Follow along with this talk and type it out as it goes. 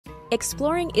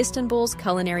exploring Istanbul's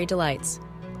culinary delights,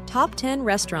 top 10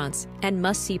 restaurants and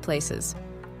must-see places.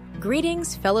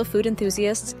 Greetings, fellow food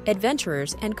enthusiasts,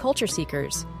 adventurers, and culture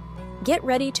seekers. Get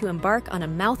ready to embark on a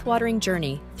mouthwatering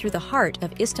journey through the heart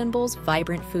of Istanbul's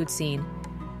vibrant food scene.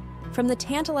 From the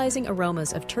tantalizing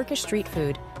aromas of Turkish street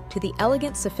food to the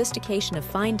elegant sophistication of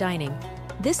fine dining,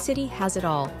 this city has it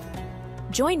all.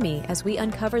 Join me as we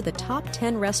uncover the top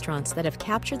 10 restaurants that have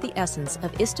captured the essence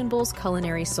of Istanbul's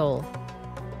culinary soul.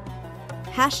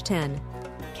 Hash 10.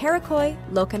 Karakoy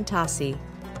Lokantası.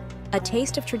 A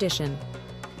taste of tradition.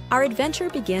 Our adventure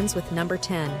begins with number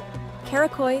 10,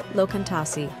 Karakoy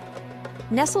Lokantası.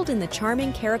 Nestled in the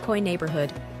charming Karakoy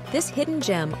neighborhood, this hidden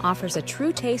gem offers a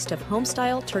true taste of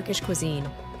home-style Turkish cuisine.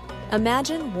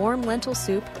 Imagine warm lentil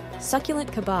soup, succulent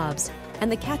kebabs,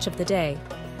 and the catch of the day,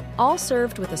 all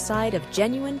served with a side of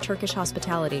genuine Turkish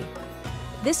hospitality.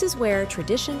 This is where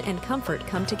tradition and comfort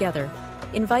come together,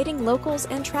 inviting locals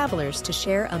and travelers to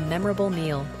share a memorable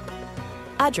meal.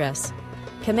 Address: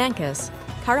 Kemankas,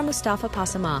 Kara Mustafa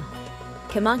Pasama,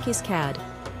 Kemankis Cad.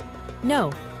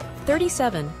 No.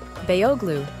 37,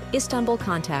 Beyoğlu, Istanbul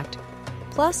Contact.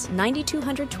 Plus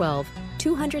 9212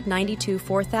 292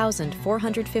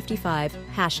 4455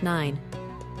 #9.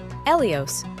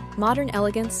 Elios, modern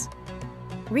elegance,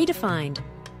 redefined.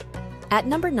 At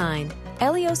number 9,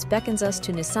 Elios beckons us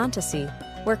to Nişantası,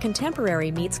 where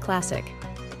contemporary meets classic.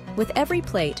 With every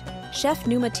plate, Chef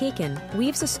Numa Tekin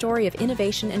weaves a story of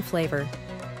innovation and flavor.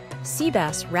 Sea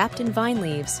bass wrapped in vine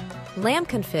leaves, lamb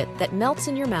confit that melts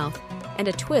in your mouth, and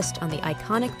a twist on the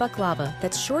iconic baklava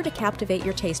that's sure to captivate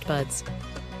your taste buds.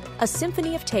 A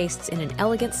symphony of tastes in an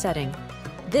elegant setting.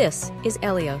 This is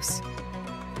Elios.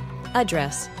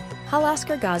 Address: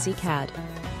 Halasker Gazi Cad.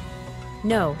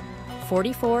 No.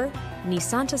 44,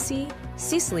 Nişantası,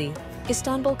 Sicily,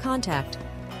 Istanbul Contact.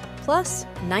 Plus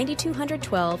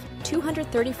 9212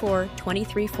 234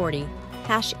 2340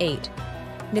 #8.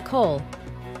 Nicole.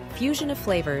 Fusion of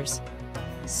flavors.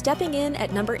 Stepping in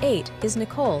at number 8 is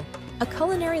Nicole, a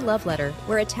culinary love letter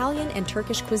where Italian and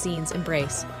Turkish cuisines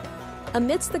embrace.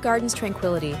 Amidst the garden's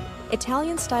tranquility,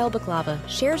 Italian-style baklava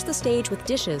shares the stage with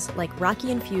dishes like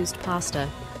raki-infused pasta.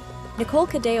 Nicole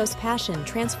Cadeo's passion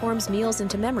transforms meals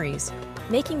into memories,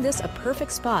 making this a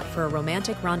perfect spot for a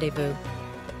romantic rendezvous.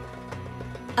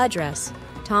 Address: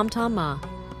 Tom Tom Ma,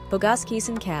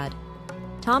 Bogaskisin Cad.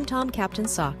 Tom Tom Captain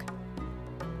Sock.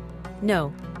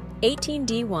 No.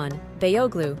 18D1,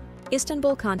 Beyoğlu,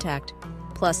 Istanbul Contact.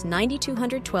 Plus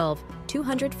 9212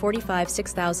 245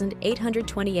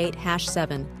 6828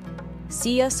 #7.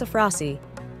 Sia Safrasi,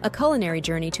 a culinary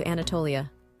journey to Anatolia.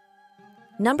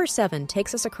 Number 7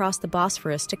 takes us across the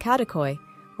Bosphorus to Kadıköy,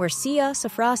 where Sia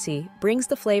Safrasi brings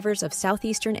the flavors of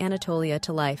southeastern Anatolia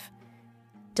to life.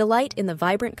 Delight in the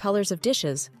vibrant colors of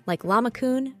dishes like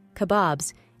lahmacun,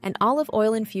 kebabs, and olive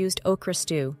oil-infused okra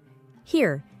stew.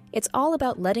 Here, it's all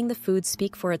about letting the food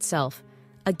speak for itself,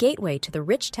 a gateway to the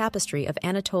rich tapestry of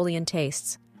Anatolian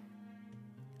tastes.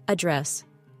 Address: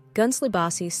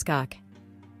 Gunslibasi Skak.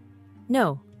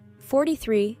 No.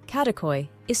 43, Kadıköy,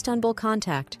 Istanbul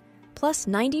Contact. Plus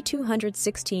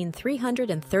 9216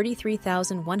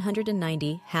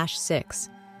 333,190 #6.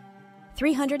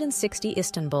 360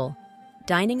 Istanbul,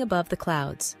 dining above the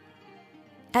clouds.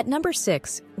 At number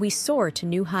 6, we soar to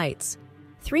new heights.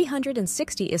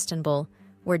 360 Istanbul,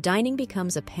 where dining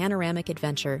becomes a panoramic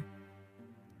adventure.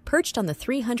 Perched on the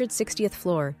 360th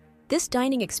floor, this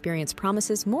dining experience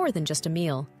promises more than just a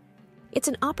meal. It's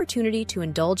an opportunity to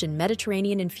indulge in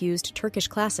Mediterranean-infused Turkish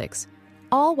classics,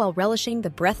 all while relishing the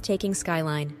breathtaking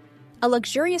skyline, a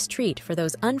luxurious treat for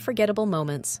those unforgettable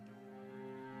moments.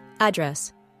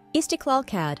 Address: İstiklal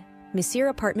Cad, Misir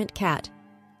Apartment Cat.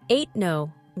 8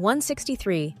 No.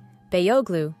 163,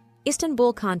 Beyoğlu,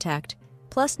 Istanbul Contact.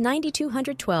 Plus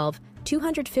 9212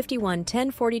 251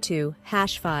 1042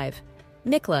 #5.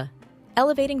 Mikla,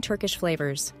 elevating Turkish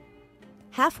flavors.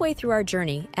 Halfway through our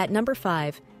journey, at number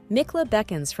 5, Mikla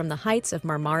beckons from the heights of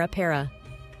Marmara Pera.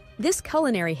 This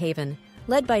culinary haven,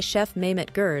 led by Chef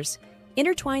Mehmet Gürz,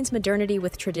 intertwines modernity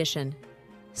with tradition.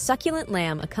 Succulent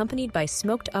lamb accompanied by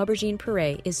smoked aubergine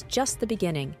puree is just the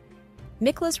beginning.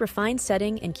 Mikla's refined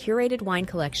setting and curated wine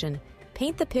collection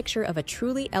paint the picture of a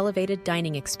truly elevated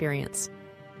dining experience.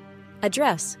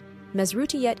 Address: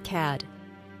 Mezrutiyet Cad.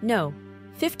 No.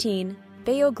 15,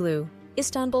 Beyoğlu,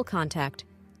 Istanbul Contact.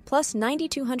 Plus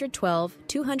 9212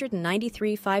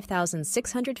 293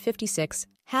 5656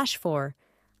 #4.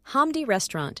 Hamdi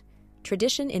Restaurant,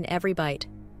 tradition in every bite.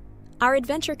 Our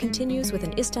adventure continues with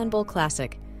an Istanbul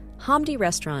classic, Hamdi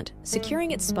Restaurant,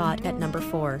 securing its spot at number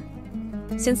 4.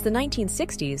 Since the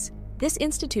 1960s, This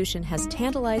institution has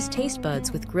tantalized taste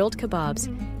buds with grilled kebabs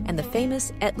and the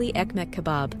famous etli ekmek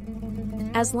kebab.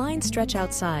 As lines stretch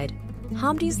outside,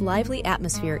 Hamdi's lively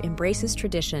atmosphere embraces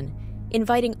tradition,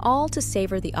 inviting all to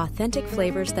savor the authentic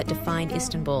flavors that define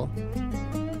Istanbul.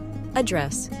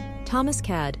 Address: Thomas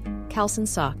Cad, Kalsın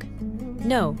Sok.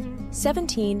 No.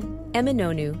 17,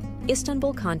 Eminönü,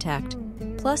 Istanbul. Contact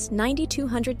plus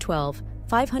 9212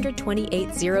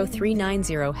 528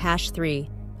 0390 #3,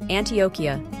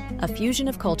 Antioquia, a fusion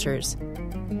of cultures.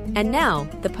 And now,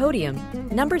 the podium.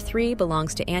 Number 3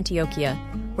 belongs to Antioquia,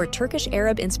 where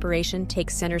Turkish-Arab inspiration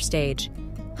takes center stage.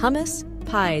 Hummus,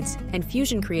 pides, and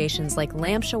fusion creations like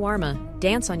lamb shawarma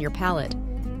dance on your palate.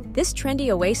 This trendy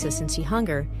oasis in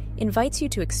Cihangir invites you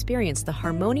to experience the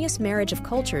harmonious marriage of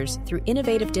cultures through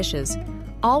innovative dishes,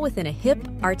 all within a hip,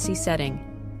 artsy setting.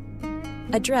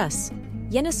 Address: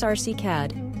 Yenisarsi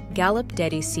Cad, Galip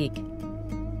Dedi Sik.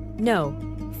 No.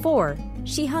 4,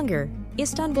 Cihangir,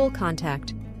 Istanbul.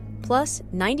 Contact plus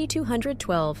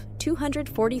 9212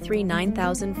 243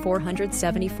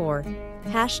 9474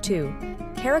 #2,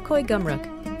 Karakoy Gumruk,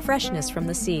 freshness from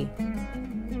the sea.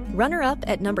 Runner-up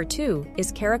at number 2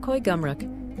 is Karakoy Gumruk,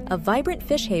 a vibrant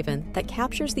fish haven that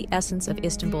captures the essence of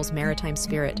Istanbul's maritime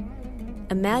spirit.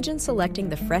 Imagine selecting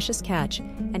the freshest catch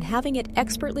and having it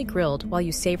expertly grilled while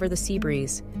you savor the sea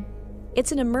breeze.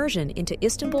 It's an immersion into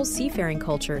Istanbul's seafaring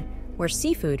culture, where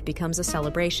seafood becomes a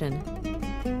celebration.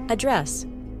 Address: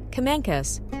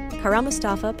 Kamankes,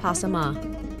 Karamustafa Pasama.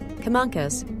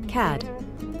 Kamankes, Cad.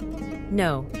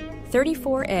 No.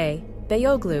 34A,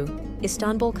 Beyoğlu,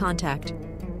 Istanbul. Contact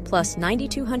plus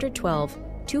 9212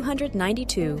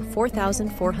 292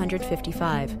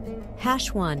 4455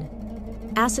 #1,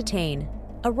 Ascertain,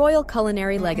 a royal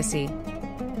culinary legacy.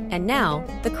 And now,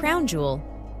 the crown jewel.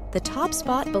 The top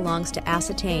spot belongs to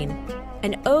Ascertain,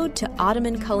 an ode to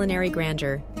Ottoman culinary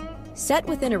grandeur. Set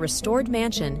within a restored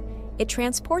mansion, it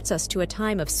transports us to a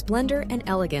time of splendor and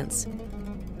elegance.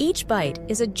 Each bite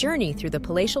is a journey through the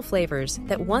palatial flavors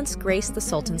that once graced the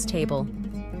Sultan's table.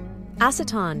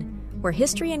 Ascertain, where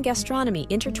history and gastronomy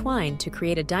intertwine to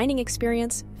create a dining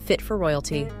experience fit for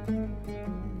royalty.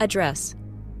 Address: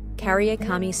 Kariye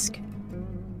Kamisk.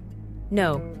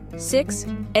 No. 6,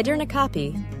 Edirne,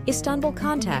 Istanbul.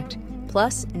 Contact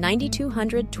plus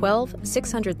 9212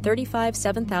 635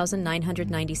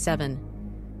 7997.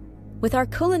 With our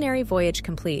culinary voyage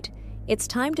complete, it's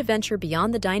time to venture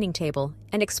beyond the dining table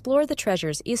and explore the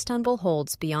treasures Istanbul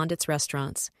holds beyond its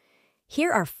restaurants.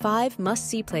 Here are 5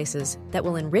 must-see places that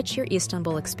will enrich your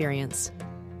Istanbul experience.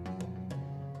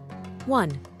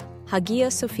 1.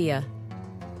 Hagia Sophia.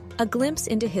 A glimpse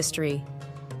into history.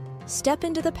 Step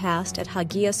into the past at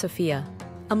Hagia Sophia,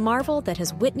 a marvel that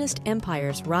has witnessed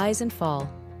empires rise and fall.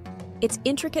 Its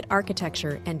intricate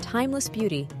architecture and timeless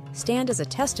beauty stand as a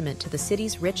testament to the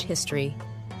city's rich history.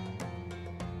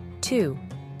 2.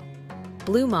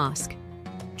 Blue Mosque.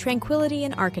 Tranquility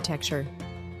and architecture.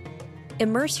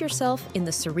 Immerse yourself in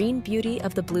the serene beauty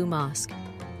of the Blue Mosque.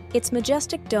 Its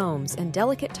majestic domes and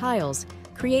delicate tiles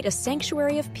create a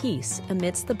sanctuary of peace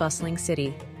amidst the bustling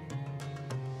city.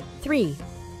 3.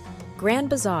 Grand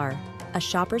Bazaar, a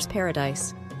shopper's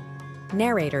paradise.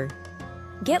 Narrator.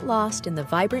 Get lost in the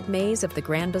vibrant maze of the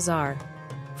Grand Bazaar.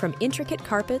 From intricate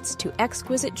carpets to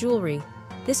exquisite jewelry,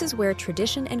 this is where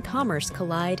tradition and commerce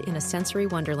collide in a sensory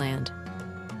wonderland.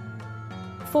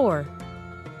 4.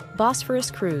 Bosphorus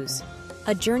Cruise,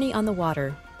 a journey on the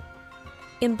water.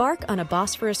 Embark on a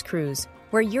Bosphorus cruise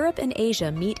where Europe and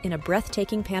Asia meet in a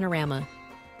breathtaking panorama.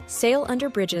 Sail under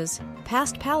bridges,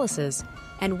 past palaces,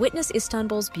 and witness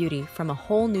Istanbul's beauty from a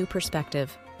whole new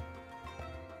perspective.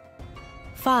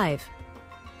 5.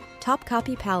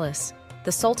 Topkapi Palace,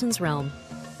 the Sultan's realm.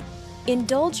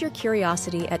 Indulge your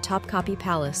curiosity at Topkapi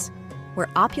Palace, where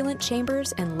opulent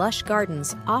chambers and lush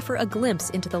gardens offer a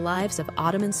glimpse into the lives of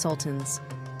Ottoman sultans.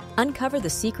 Uncover the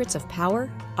secrets of power,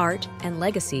 art, and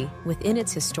legacy within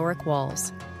its historic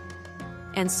walls.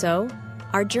 And so,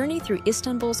 our journey through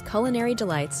Istanbul's culinary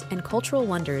delights and cultural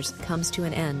wonders comes to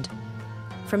an end.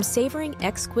 From savoring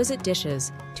exquisite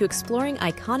dishes to exploring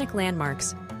iconic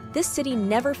landmarks, this city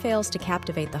never fails to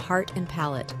captivate the heart and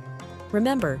palate.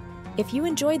 Remember, if you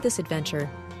enjoyed this adventure,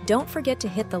 don't forget to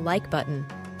hit the like button,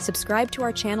 subscribe to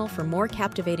our channel for more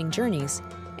captivating journeys,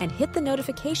 and hit the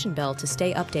notification bell to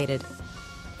stay updated.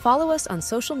 Follow us on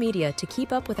social media to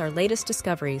keep up with our latest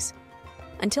discoveries.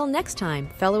 Until next time,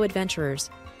 fellow adventurers,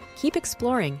 keep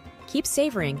exploring, keep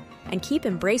savoring, and keep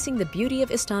embracing the beauty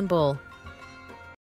of Istanbul.